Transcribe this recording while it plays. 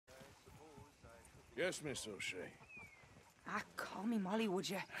Yes, Miss O'Shea. Ah, call me Molly, would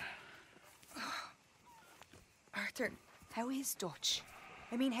you? Arthur, how is Dutch?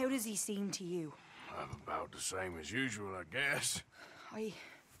 I mean, how does he seem to you? I'm about the same as usual, I guess. I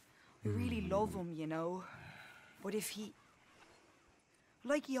really love him, you know. But if he...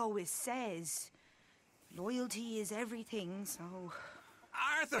 Like he always says, loyalty is everything, so...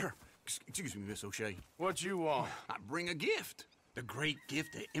 Arthur! Excuse me, Miss O'Shea. What you want? I bring a gift. The great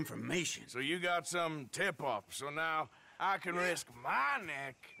gift of information. So you got some tip-off, so now I can risk my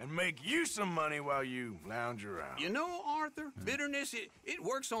neck and make you some money while you lounge around. You know, Arthur, bitterness, it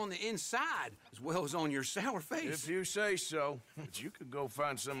works on the inside as well as on your sour face. If you say so. But you could go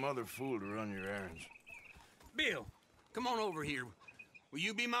find some other fool to run your errands. Bill, come on over here. Will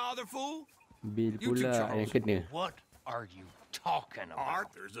you be my other fool? Bill You too, pula Charles. yang kena. What are you talking about?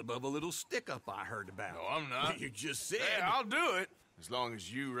 Arthur's above a little stick-up I heard about. No, I'm not. You just said... Hey, I'll do it, as long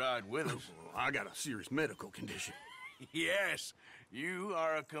as you ride with us. I got a serious medical condition. Yes, you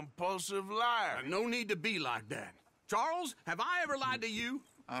are a compulsive liar. No need to be like that. Charles, have I ever lied to you?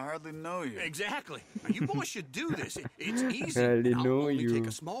 I hardly know you. Exactly. Now, you boys should do this. It's easy. Hardly I'll know only you. take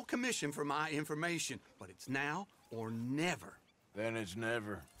a small commission for my information, but it's now or never. Then it's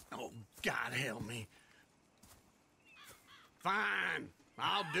never. Oh, God help me. Fine,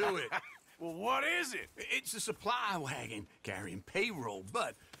 I'll do it. Well, what is it? It's a supply wagon carrying payroll,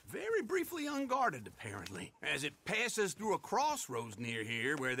 but very briefly unguarded, apparently. As it passes through a crossroads near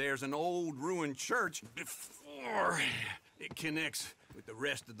here where there's an old ruined church before it connects with the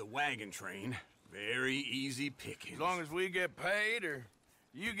rest of the wagon train. Very easy pickings. As long as we get paid or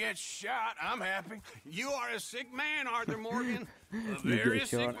you get shot, I'm happy. You are a sick man, Arthur Morgan. A You very get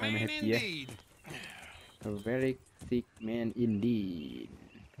sick shot, I'm man happy, yeah. indeed. A very sick man indeed.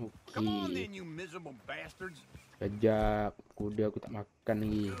 Come on Okay. then, you miserable bastards. Sekejap. Kuda aku tak makan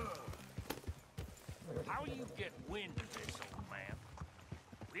lagi. How you get wind of this, old man?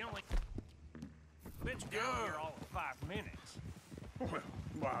 We only been down here all of 5 minutes. Well,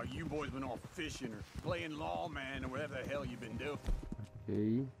 wow, you boys been off fishing or playing lawman or whatever the hell you've been doing.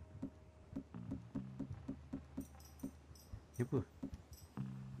 Okay. Ni apa?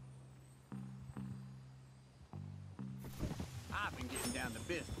 I've been getting down to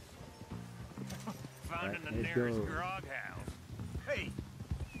business. Finding the let's nearest go. grog house. Hey,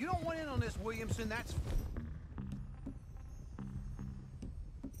 you don't want in on this, Williamson. That's...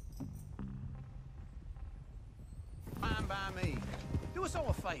 Fine by me. Do us all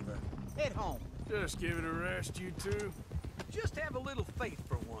a favor. Head home. Just give it a rest, you two. Just have a little faith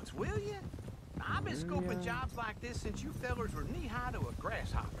for once, will you? I've been scoping jobs like this since you fellers were knee-high to a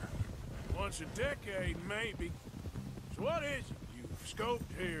grasshopper. Once a decade, maybe. So what is it you've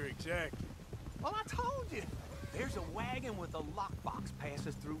scoped here exactly? Well, I told you. There's a wagon with a lockbox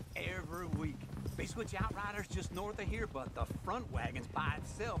passes through every week. They switch outriders just north of here, but the front wagon's by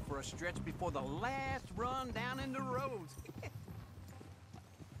itself for a stretch before the last run down into roads.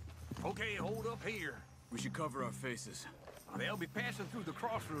 Okay, hold up here. We should cover our faces. They'll be passing through the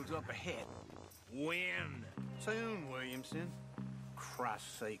crossroads up ahead. When? Soon, Williamson.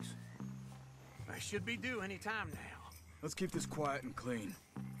 Christ's sakes. I should be due any time now. Let's keep this quiet and clean.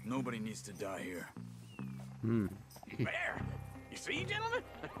 Nobody needs to die here. There! You see, gentlemen?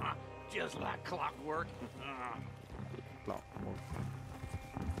 Just like clockwork. Clockwork.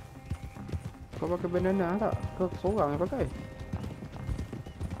 Kau pakai banana tak? Kau seorang yang pakai?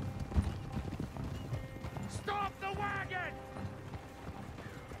 Stop the wagon!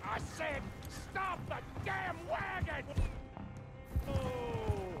 I said, stop the damn wagon!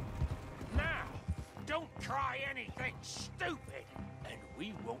 Oh! Now, don't try anything stupid, and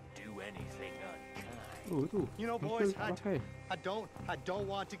we won't do anything unkind. Oh, tu. You know, Betul boys, tak pakai. I don't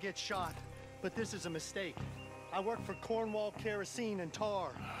want to get shot, but this is a mistake. I work for Cornwall Kerosene and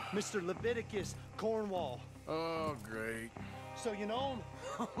Tar, Mr. Leviticus Cornwall. Oh, great. So you know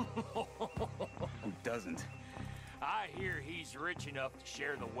him? Who doesn't? I hear he's rich enough to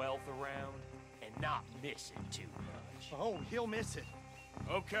share the wealth around and not miss it too much. Oh, he'll miss it.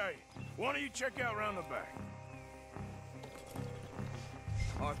 Okay, why don't you check out around the back?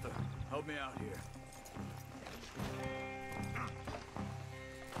 Arthur, help me out here.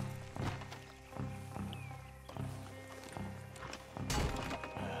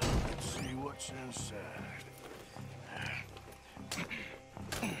 Let's see what's inside.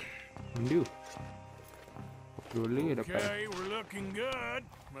 Aduh. Boleh dapat Okay, we're looking good.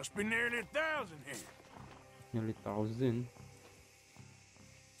 Must be nearly 1,000 here. nearly 1,000.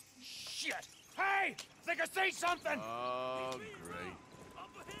 Shit! Hey! Think I see something! Oh, great.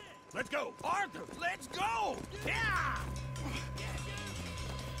 Let's go, Arthur. Let's go. Yeah.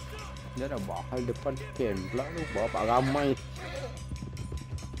 Dia dah bakal depan scan pula tu. Bawa pak ramai.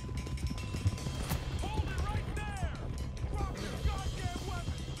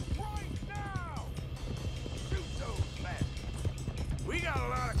 We got a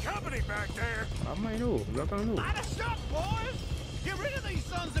lot of company back there. Ramai tu, belakang tu. Light us up, boys! Get rid of these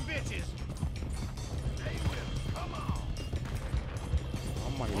sons of bitches! Stay with us. Come on.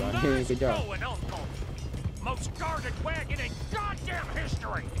 Ramai lah ni kejar. Going, Uncle. Most guarded wagon in goddamn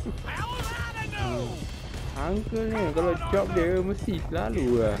history! How am I to know? Uncle ni kalau job dia mesti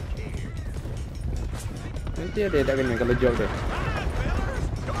selalu lah. Nanti ada tak kena kalau job dia.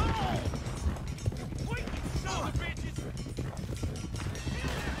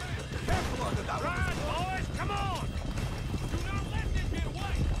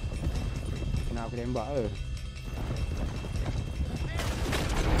 Kena aku tembak ke?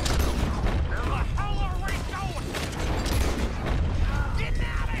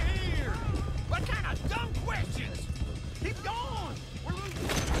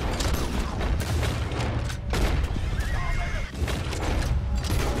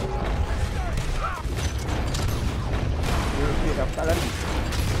 Dapat lagi.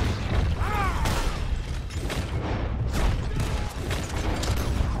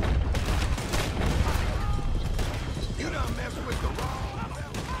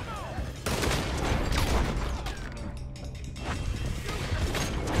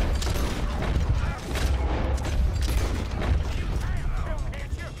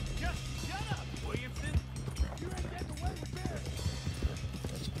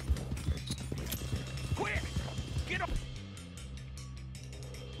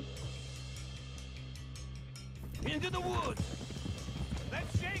 Into the woods.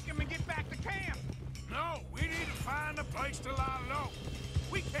 Let's shake him and get back to camp. No, we need to find a place to lie low.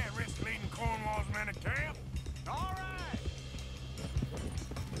 We can't risk leading Cornwall's men to camp. All right.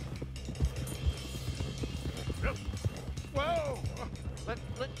 Whoa!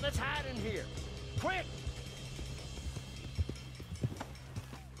 Let's hide in here. Quick!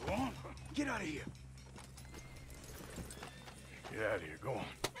 Go on. Get out of here. Get out of here. Go on.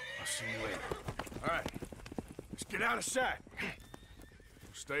 I'll see you later. All right. Let's get out of sight.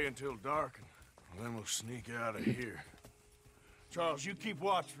 We'll stay until dark, and then we'll sneak out of here. Charles, you keep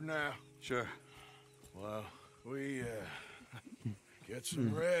watch for now. Sure. Well, we, get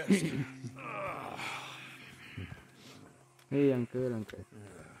some rest. Hey, uncle.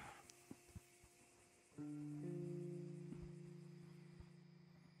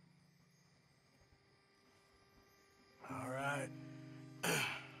 All right.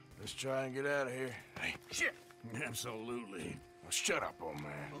 Let's try and get out of here. Hey, shit! Absolutely. Now shut up, old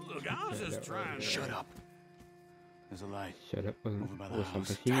man. Look, I was just trying to... Shut up. There's a light. Shut up. Over by the Sampai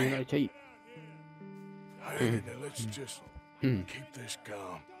house. sini nak cari. Hey, now let's just keep this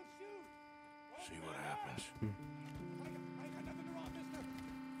calm. See what happens.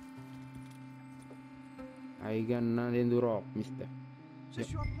 I got nothing to rob, mister. Is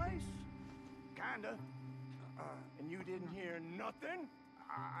this your place? Kinda. And you didn't hear nothing?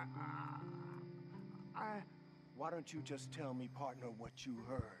 Why don't you just tell me, partner, what you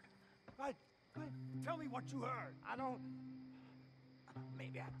heard? Tell me what you heard. I don't...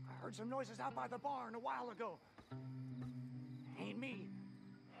 Maybe I heard some noises out by the barn a while ago. Ain't me.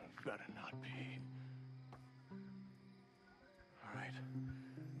 Better not be. All right.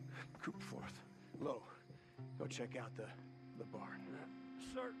 Group forth. Low. Go check out the barn.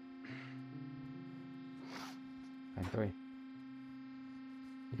 Sir. Kantoi.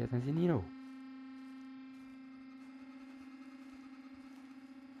 Dia datang sini tau.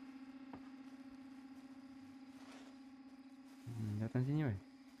 Datang sini weh.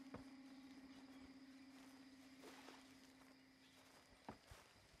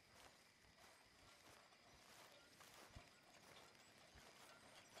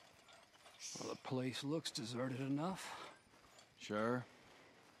 Well, the place looks deserted enough. Sure.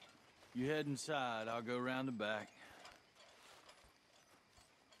 You head inside. I'll go around the back.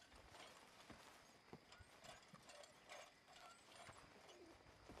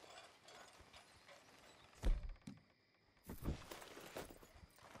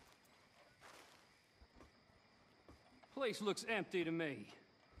 Place looks empty to me.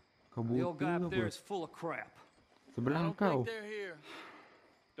 Kau The old guy buta up there apa? is full of crap. I Sebelah don't kau. think they're here.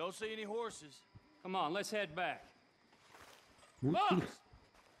 Don't see any horses. Come on, let's head back. Buta. Look!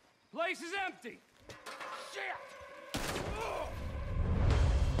 Place is empty! Shit!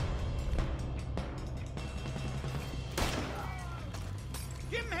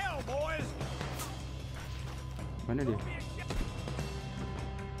 Give him hell, boys! Mana dia?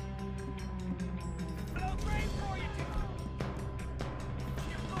 No grave for you,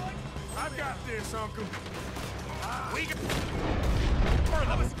 you good? I've got this, Uncle. We got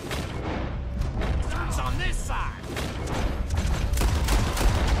further. It's on this side.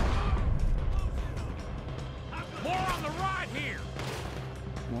 More on the right here.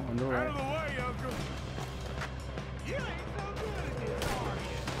 More on the Out of right. the way, Uncle. You ain't so good at this, are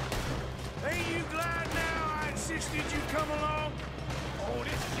you? Ain't you glad now I insisted you come along? Oh,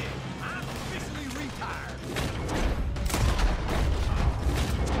 this is it. I'm officially retired.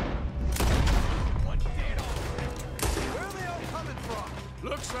 One dead already. Where are they all coming from?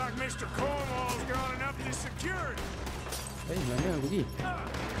 Looks like Mr. Cornwall's gone and upped his security. Mana pergi?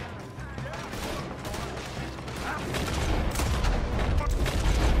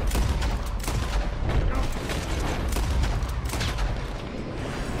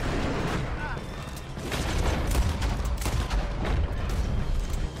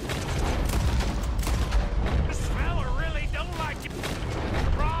 This fella really don't like you.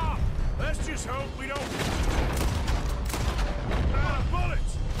 Rob, let's just hope we don't run out of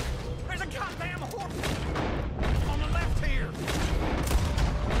bullets. There's a goddamn horse on the left here.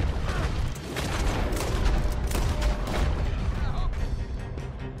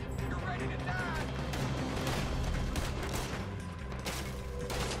 You're ready to die.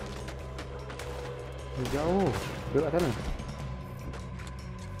 Jauh. Duduk kat sana.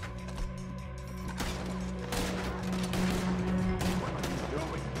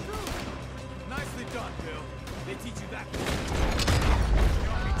 Nicely done, Bill. They teach you that. You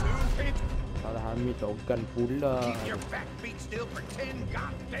want me to? Salah ambil token pula. Keep your back beat still for 10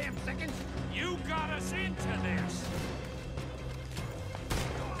 goddamn seconds? You got us into this.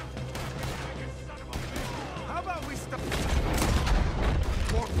 How about we stop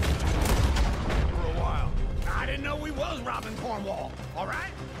for a while? I didn't know we was robbing Cornwall, all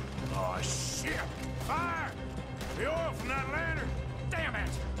right? Oh, shit. Fire! The oil from that lantern. Damn it!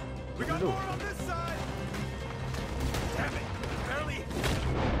 We got more on this side! Damn it! Barely...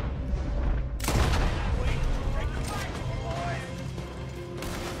 Wait, take the fight, boys!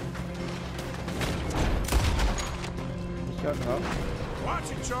 Shot hả?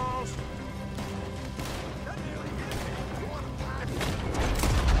 Watch it, Charles.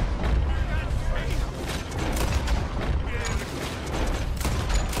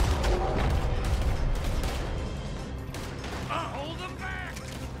 Hold them back!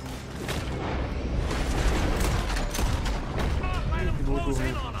 Let them close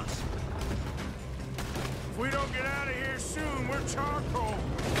in on us! If we don't get out of here soon, we're charcoal.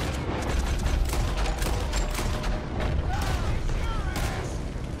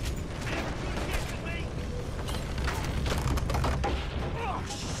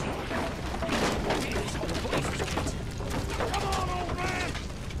 Come on, old man!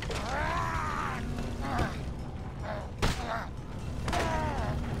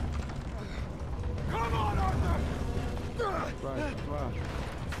 Come on, Arthur! Right, right.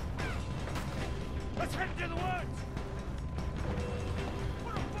 Let's head into the woods!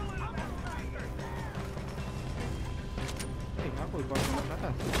 Put a bullet in that bastard! Apa kau nak ke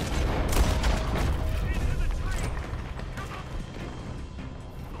atas? Into the tree! Come on!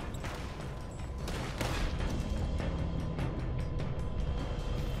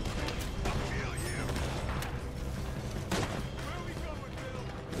 I'll kill you! Where are we going, Bill?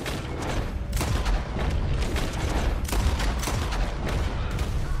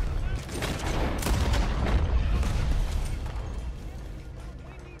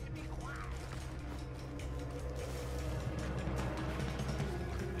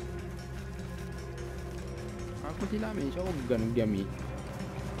 Aku silap ni, shotgun dia ambil.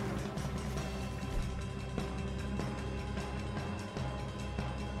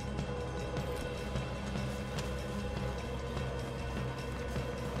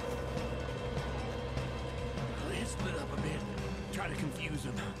 They split up a bit. Try to confuse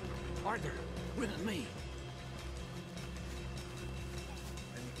them. Arthur, with me.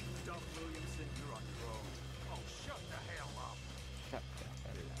 Dump Williamson, you're on your own. Oh, shut the hell up.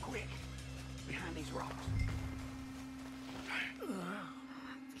 Quick, behind these rocks.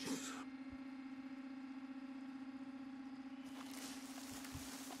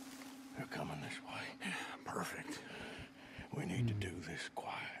 They're coming this way. Perfect. We need to do this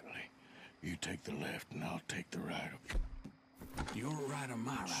quietly. You take the left and I'll take the right. Your right or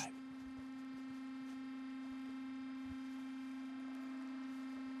my right?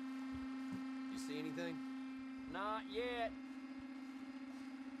 You see anything? Not yet.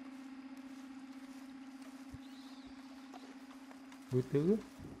 Buta ke?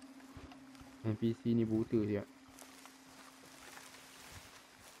 NPC ni buta siap.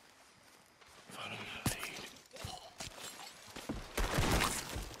 Follow my lead.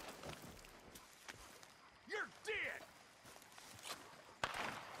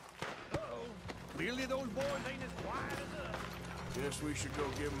 Maybe those boys ain't as quiet as us. Guess we should go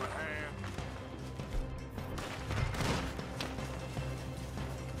give them a hand.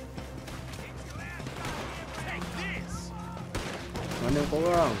 Take this! Mana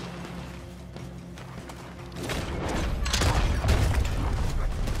korang?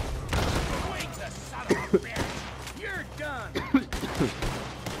 Wait, the son of a bitch! You're done!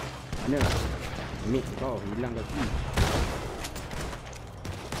 Mana? Mate kau hilang kaki.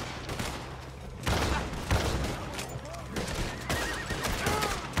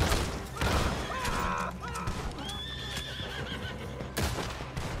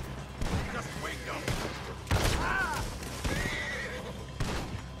 Just wing them!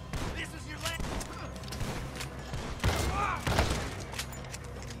 This is your last...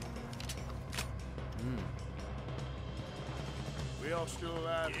 We all still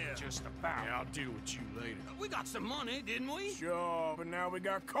alive? Yeah. Just about. Yeah, I'll deal with you later. We got some money, didn't we? Sure, but now we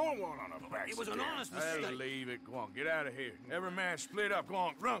got Cornwall on our backs. It was an again. honest Hey, mistake. leave it. Go on, get out of here. Every man split up. Go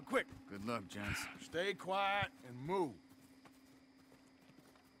on, run, quick. Good luck, gents. Stay quiet and move.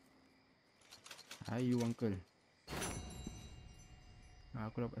 Ayu uncle.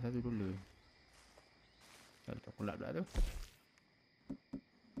 Aku dapat $1. Kalau aku nak pula tu.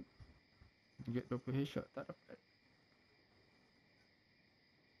 Get 20 headshot tak dapat.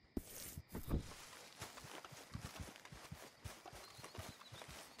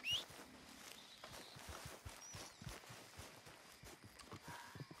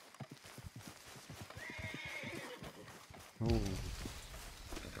 Oh.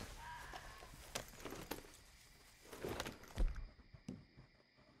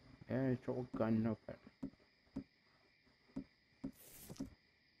 Shotgun dapat.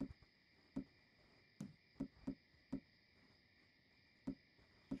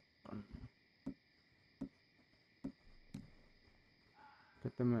 Ke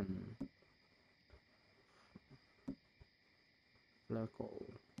teman. Flako.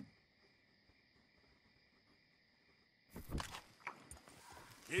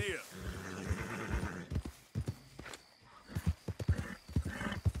 Giddy up.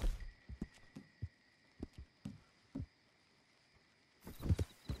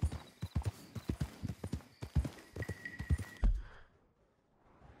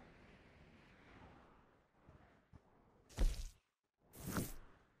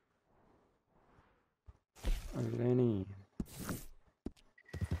 Lenny.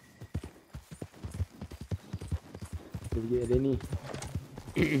 Pergi Lenny.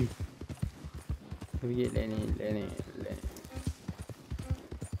 Pergi Lenny.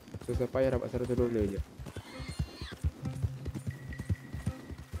 Susah payah dapat $100 je.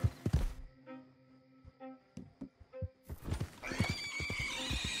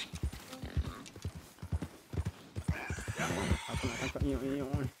 Aku nak tangkap nyok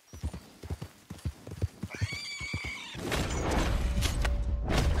ni.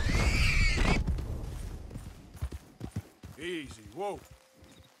 Easy, whoa.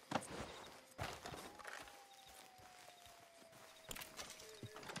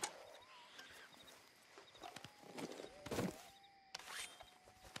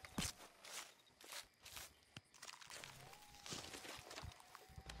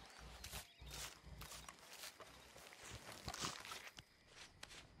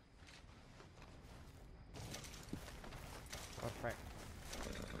 Perfect.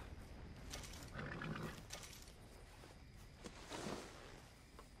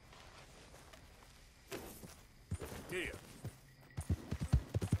 Here.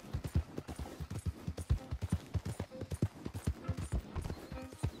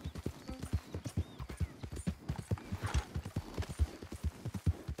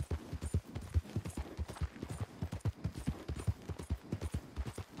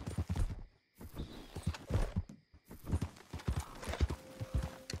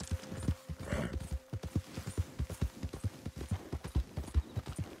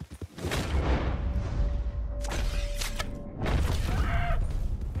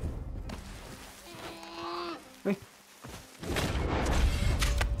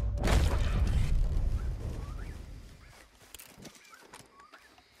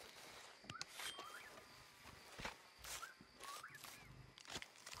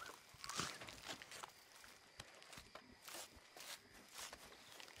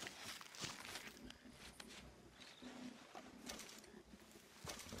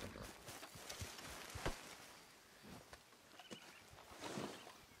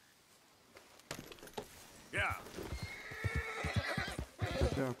 Yeah.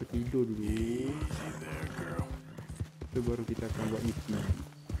 Masa aku tidur dulu. Easy there, girl. Tu baru kita akan buat misi.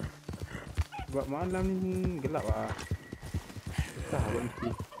 Sebab malam ni gelap lah. Susah buat misi.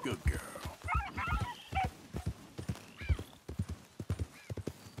 Good girl.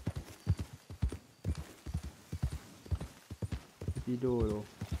 tidur tu.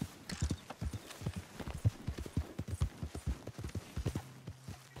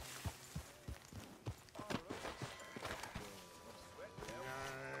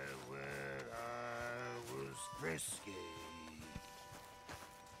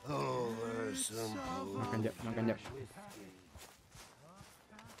 Makan jap.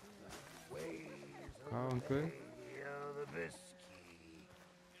 Kau uncle?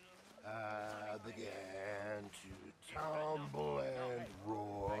 Began to tumble and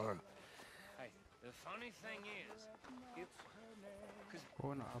roar. Hey, the funny thing is, it's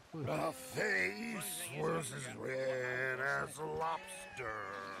Kau nak apa? The face was as red as a lobster.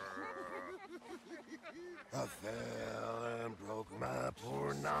 I fell and broke my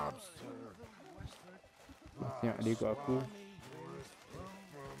poor lobster. Siap dia ikut aku.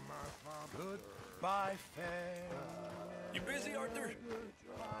 Goodbye, fair. You busy, Arthur?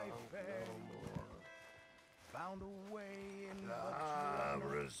 Found a way in I'm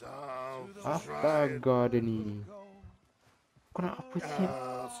resolved to Astaga dia ni. Kau nak apa sih?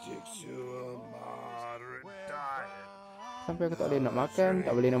 I'll stick to a moderate diet. Sampai aku tak boleh nak makan,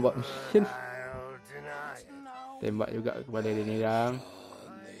 tak boleh nak buat mission. I'll deny it. Tembak juga kepada dia ni ram.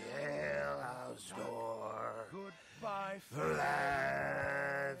 On the alehouse door. Goodbye, fair.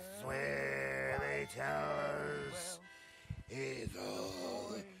 That's where they tell us it's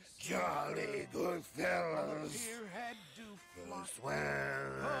all jolly good fellas. First when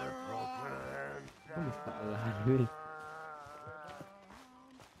they're broken. Apa salah ni?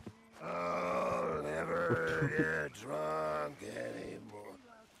 I'll never get drunk anymore.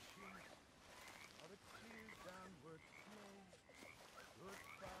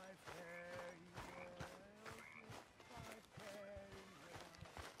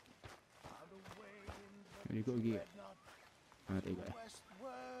 Dia ikut lagi tak? Tak ikut dah.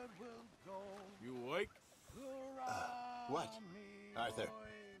 You awake? What? Arthur.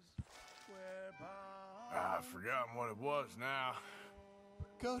 I've forgotten what it was now.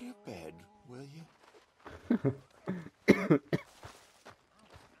 Go to bed, will you?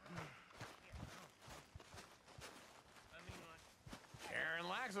 Karen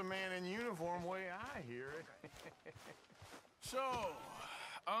likes a man in uniform, way I hear it. So,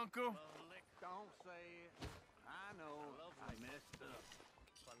 Uncle? Don't say it. I know I messed up.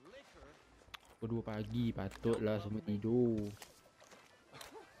 But liquor. Pukul 2 pagi patutlah semua tidur.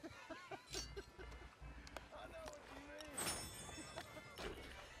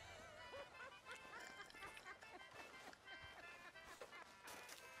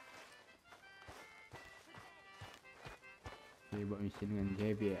 Dia buat mission dengan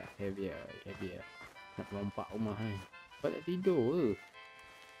heavier. Nak lompat rumah kan. Kau tak tidur ke?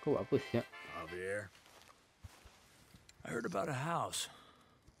 Kau buat apa siap? Javier. I heard about a house.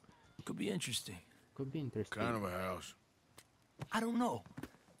 Could be interesting. Could be interesting. Kind of a house. I don't know.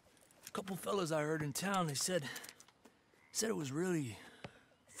 A couple fellas I heard in town, they said it was really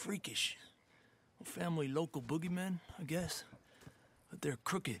freakish. A family local boogeymen, I guess. But they're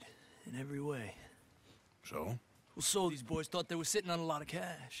crooked in every way. So? Well, so these boys thought they were sitting on a lot of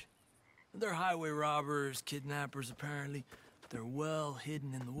cash. They're highway robbers, kidnappers, apparently. They're well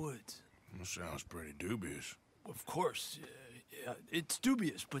hidden in the woods. That sounds pretty dubious. Of course, yeah, it's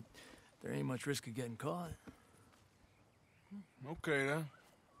dubious, but there ain't much risk of getting caught. Okay, then.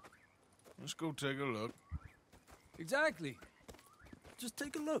 Let's go take a look. Exactly. Just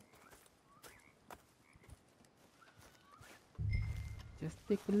take a look. Just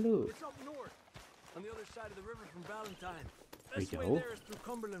take a look. It's up north, on the other side of the river from Valentine. There Best you way go. there is through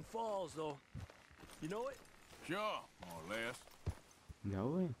Cumberland Falls, though. You know it? Sure, more or less.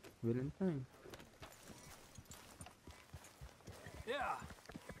 Jauh kan? Valentine. Yeah.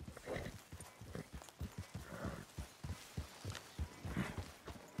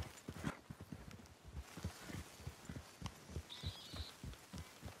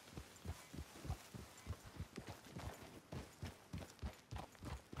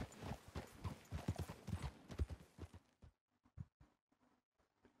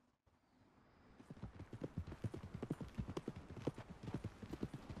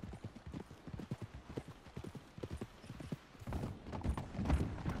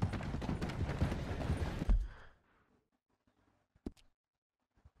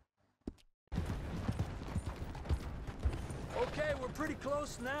 Okay, we're pretty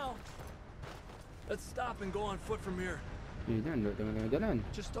close now. Let's stop and go on foot from here. Jangan duduk tengah-tengah jalan.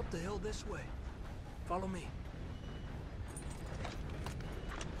 Just up the hill this way. Follow me.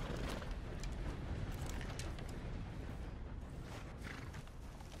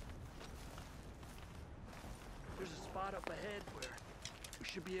 There's a spot up ahead where we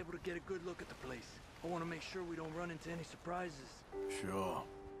should be able to get a good look at the place. I want to make sure we don't run into any surprises. Sure.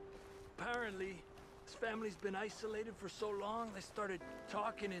 Apparently, this family's been isolated for so long, they started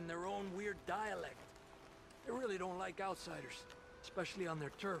talking in their own weird dialect. They really don't like outsiders, especially on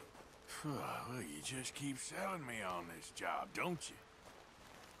their turf. Well, you just keep selling me on this job, don't you?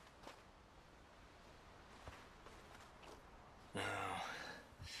 Oh,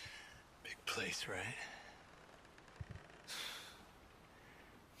 big place, right?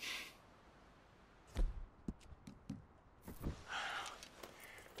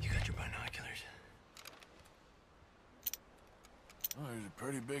 You got your binoculars? Well, there's a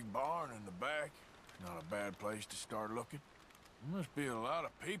pretty big barn in the back. Not a bad place to start looking. There must be a lot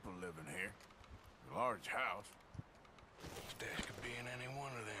of people living here. A large house. Stash could be in any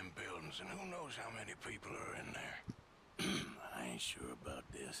one of them buildings, and who knows how many people are in there. I ain't sure about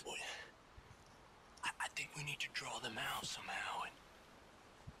this. Boy, I think we need to draw them out somehow.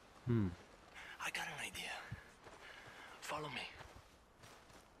 And I got an idea. Follow me.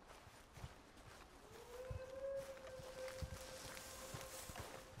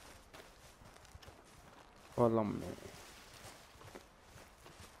 Follow me.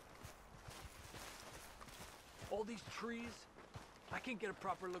 All these trees, I can't get a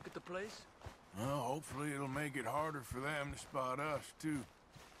proper look at the place. Well, hopefully it'll make it harder for them to spot us, too.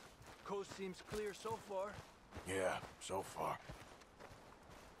 Coast seems clear so far. Yeah, so far.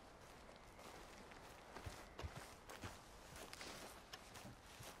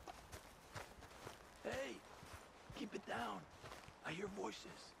 Hey, keep it down. I hear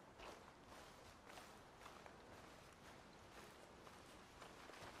voices.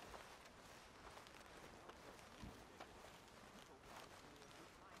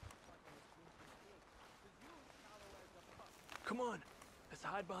 Come on, let's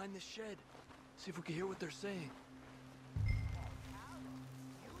hide behind this shed. See if we can hear what they're saying.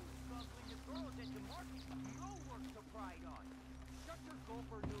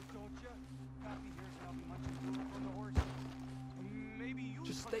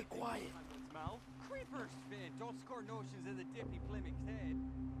 Just stay quiet. Creepers, Finn. Don't score notions in the dippy Plymouth's head.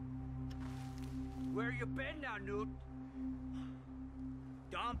 Where you been now, Newt?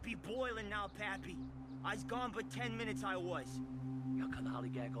 Don't be boiling now, Pappy. I's gone but 10 minutes I was. You can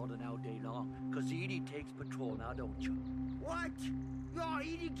hollygag all the now day long, cause Edie takes patrol now, don't you? What? No,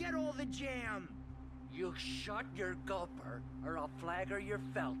 Edie get all the jam. You shut your gupper, or I'll flagger your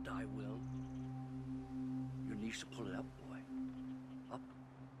felt, I will. Your niece will pull it up, boy. Up.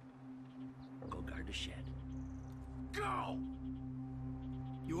 Go guard the shed. Go!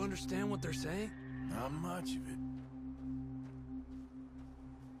 You understand what they're saying? Not much of it.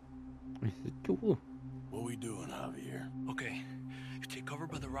 What we doing, Javier? Okay, you take cover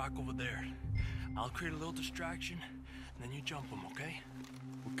by the rock over there. I'll create a little distraction, and then you jump them, okay?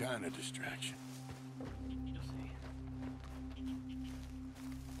 What kind of distraction? You'll see.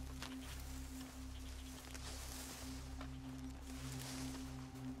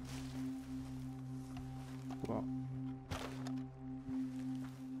 Wow.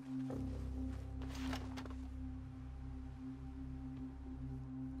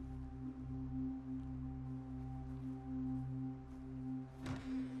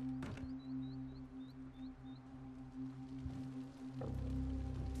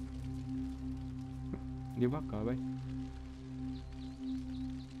 Dia bakar, baik.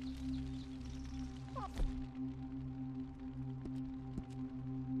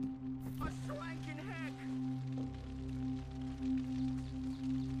 A swanking heck.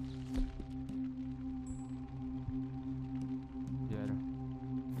 Dia dah.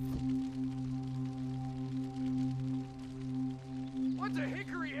 What the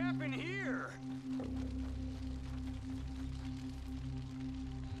hickory happened here?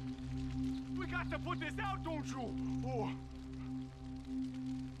 We got to put this out, don't you? Oh.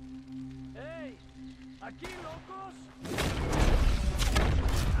 Hey, aquí, locos!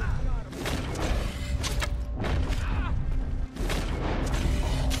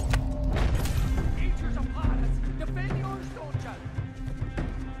 Nature's upon us. Defend yours, don't you?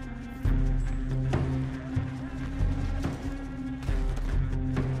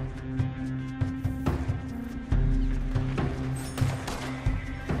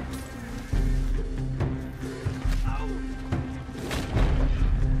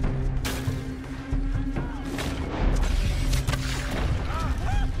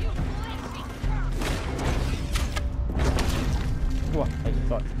 Wah,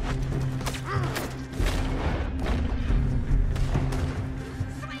 headshot.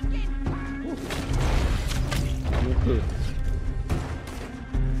 Muka.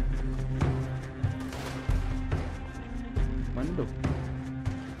 Mana tu?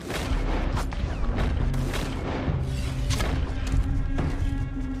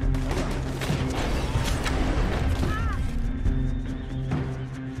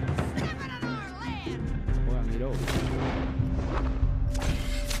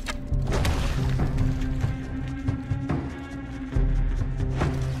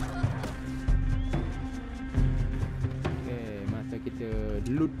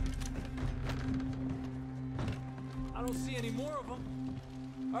 loot. I don't see any more of them.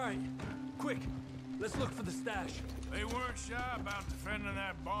 All right, quick. Let's look for the stash. They weren't shy about defending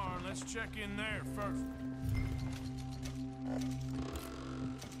that barn. Let's check in there first.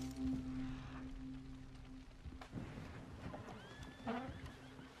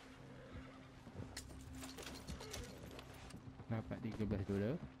 Dapat 13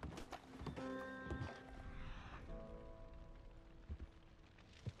 dolar.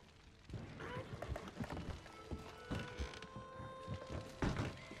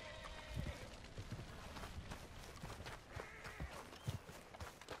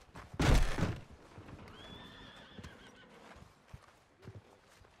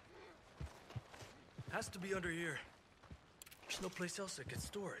 Has to be under here. There's no place else that could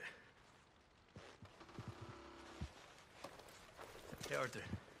store it. Hey, Arthur.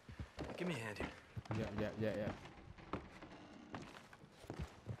 Give me a hand here. Yeah.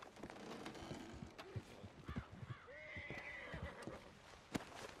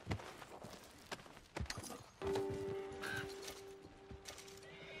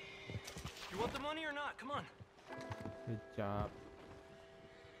 You want the money or not? Come on. Good job.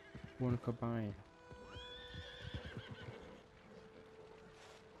 One combine.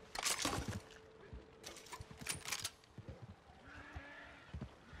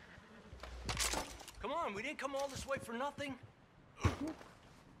 Come on, we didn't come all this way for nothing.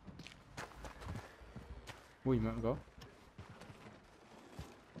 Ui, mak kau.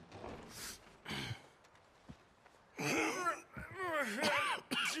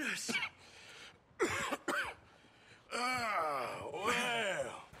 Well,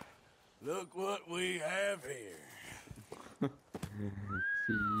 look what we have here.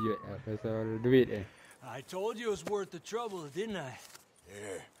 Siut lah pasal duit eh. I told you it was worth the trouble, didn't I?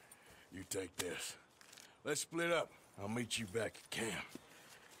 Here, you take this. Let's split up. I'll meet you back at camp.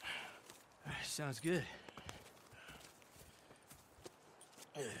 Sounds good.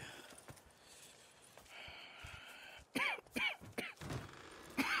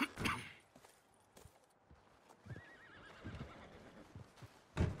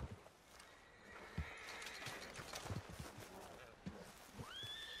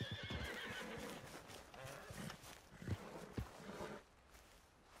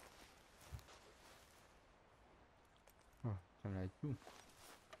 Oh, macam laju.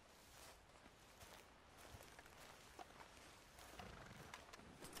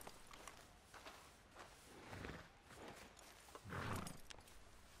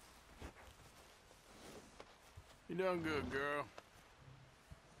 You done good, girl.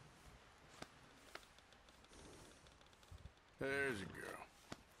 There's a girl.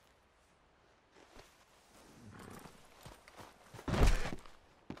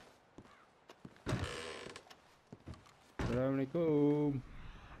 Assalamualaikum.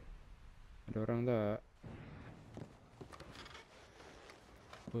 Ada orang tak?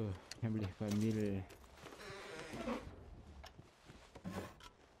 Apa yang boleh ambil?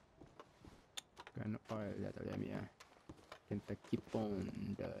 Kan oil dah tak boleh ambil lah. Kentucky Pound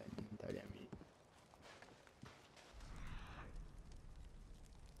dan tak boleh ambil.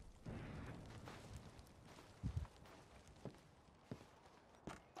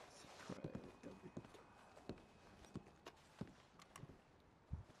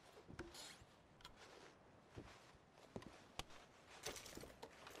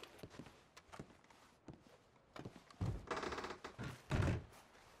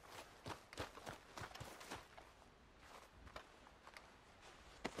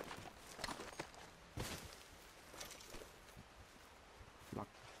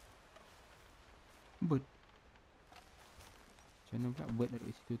 Bird. Macam mana pula bird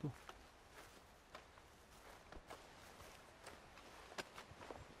dari situ tu?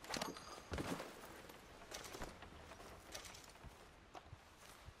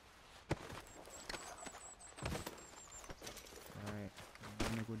 Alright,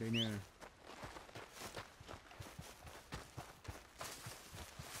 mana kudanya?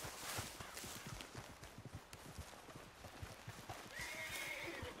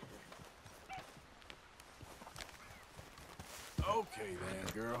 Okay then,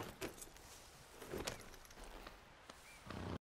 girl.